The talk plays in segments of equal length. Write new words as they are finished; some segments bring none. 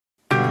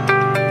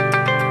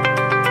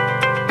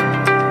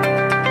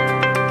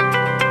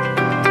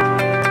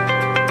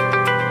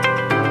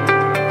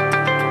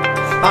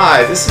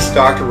Hi, this is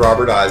Dr.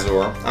 Robert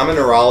Izor. I'm a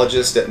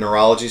neurologist at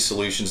Neurology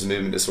Solutions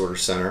Movement Disorder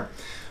Center.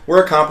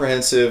 We're a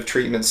comprehensive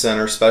treatment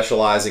center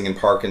specializing in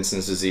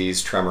Parkinson's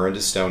disease, tremor, and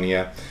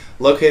dystonia,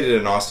 located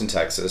in Austin,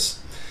 Texas.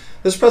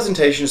 This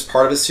presentation is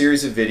part of a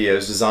series of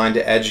videos designed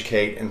to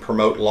educate and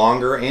promote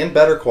longer and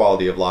better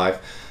quality of life,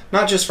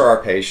 not just for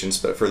our patients,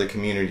 but for the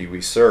community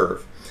we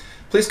serve.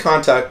 Please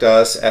contact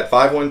us at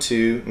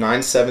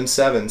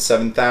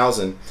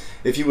 512-977-7000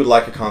 if you would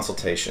like a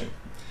consultation.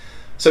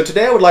 So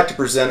today I would like to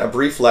present a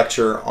brief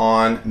lecture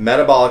on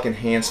metabolic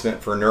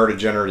enhancement for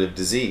neurodegenerative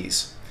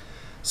disease.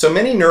 So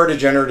many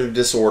neurodegenerative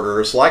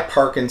disorders like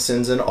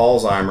Parkinson's and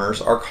Alzheimer's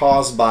are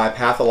caused by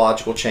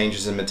pathological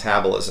changes in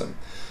metabolism.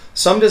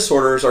 Some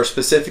disorders are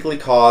specifically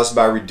caused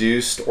by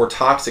reduced or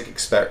toxic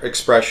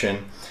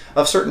expression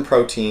of certain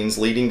proteins,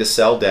 leading to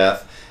cell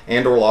death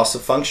and or loss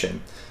of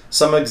function.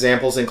 Some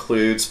examples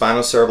include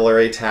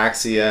spinocerebellar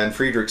ataxia and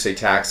Friedreich's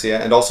ataxia,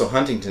 and also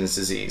Huntington's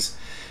disease.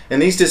 In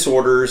these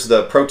disorders,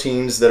 the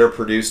proteins that are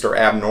produced are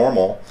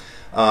abnormal,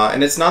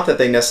 and it's not that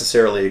they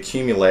necessarily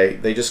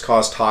accumulate, they just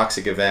cause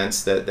toxic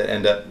events that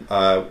end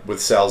up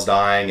with cells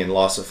dying and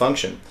loss of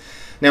function.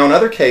 Now, in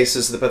other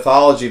cases, the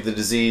pathology of the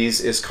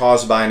disease is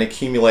caused by an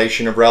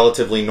accumulation of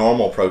relatively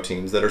normal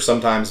proteins that are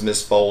sometimes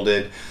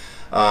misfolded,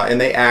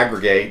 and they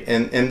aggregate,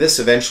 and this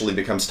eventually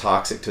becomes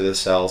toxic to the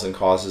cells and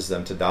causes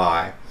them to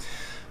die.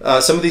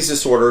 Some of these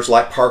disorders,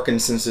 like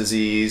Parkinson's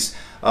disease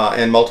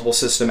and multiple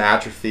system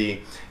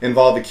atrophy,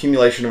 involve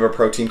accumulation of a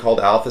protein called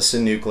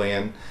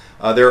alpha-synuclein.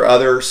 There are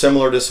other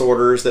similar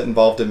disorders that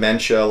involve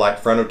dementia, like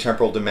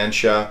frontotemporal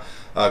dementia,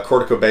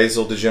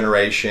 corticobasal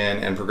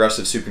degeneration, and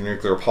progressive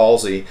supranuclear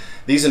palsy.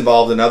 These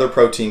involve another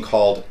protein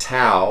called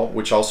tau,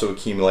 which also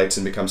accumulates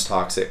and becomes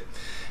toxic.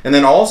 And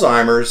then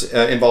Alzheimer's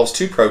involves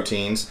two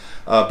proteins,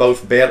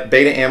 both beta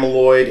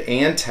amyloid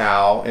and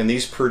tau, and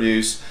these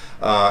produce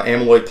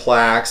amyloid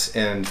plaques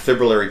and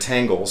fibrillary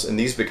tangles, and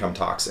these become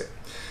toxic.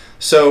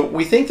 So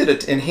we think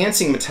that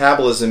enhancing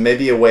metabolism may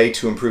be a way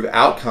to improve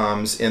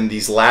outcomes in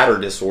these latter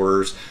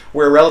disorders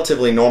where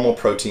relatively normal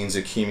proteins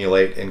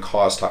accumulate and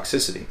cause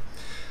toxicity.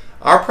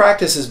 Our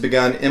practice has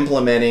begun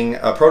implementing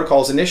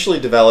protocols initially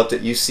developed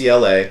at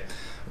UCLA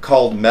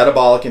called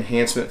Metabolic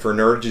Enhancement for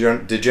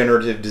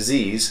Neurodegenerative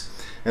Disease,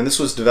 and this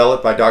was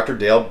developed by Dr.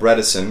 Dale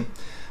Bredesen.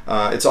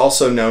 It's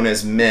also known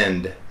as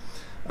MEND,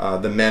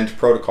 the MEND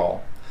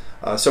protocol.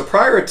 So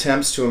prior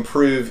attempts to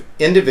improve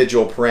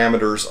individual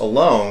parameters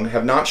alone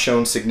have not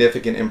shown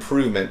significant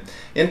improvement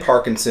in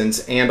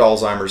Parkinson's and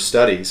Alzheimer's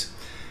studies.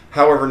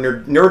 However,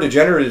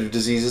 neurodegenerative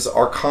diseases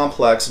are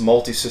complex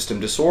multi-system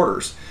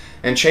disorders,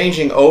 and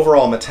changing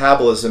overall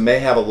metabolism may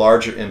have a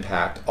larger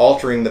impact,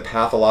 altering the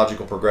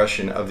pathological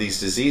progression of these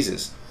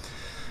diseases.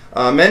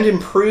 MEND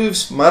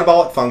improves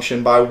metabolic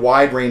function by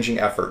wide-ranging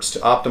efforts to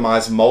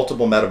optimize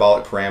multiple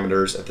metabolic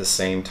parameters at the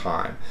same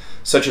time,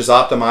 such as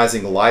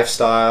optimizing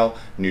lifestyle,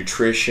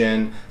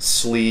 nutrition,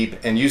 sleep,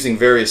 and using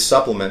various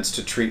supplements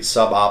to treat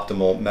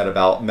suboptimal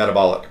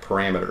metabolic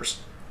parameters.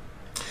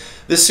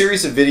 This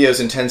series of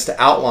videos intends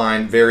to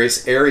outline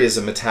various areas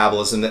of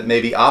metabolism that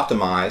may be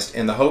optimized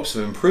in the hopes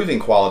of improving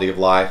quality of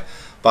life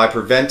by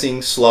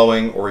preventing,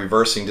 slowing, or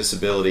reversing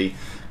disability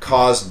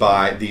caused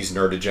by these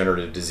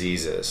neurodegenerative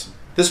diseases.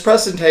 This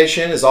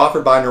presentation is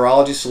offered by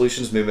Neurology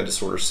Solutions Movement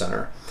Disorder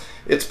Center.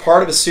 It's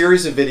part of a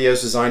series of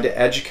videos designed to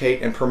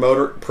educate and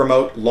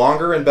promote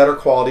longer and better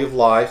quality of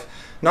life,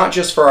 not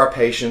just for our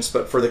patients,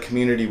 but for the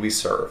community we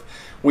serve.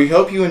 We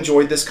hope you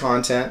enjoyed this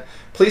content.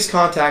 Please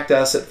contact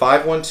us at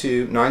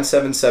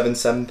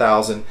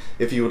 512-977-7000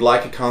 if you would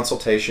like a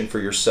consultation for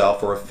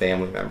yourself or a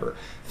family member.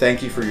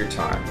 Thank you for your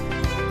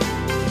time.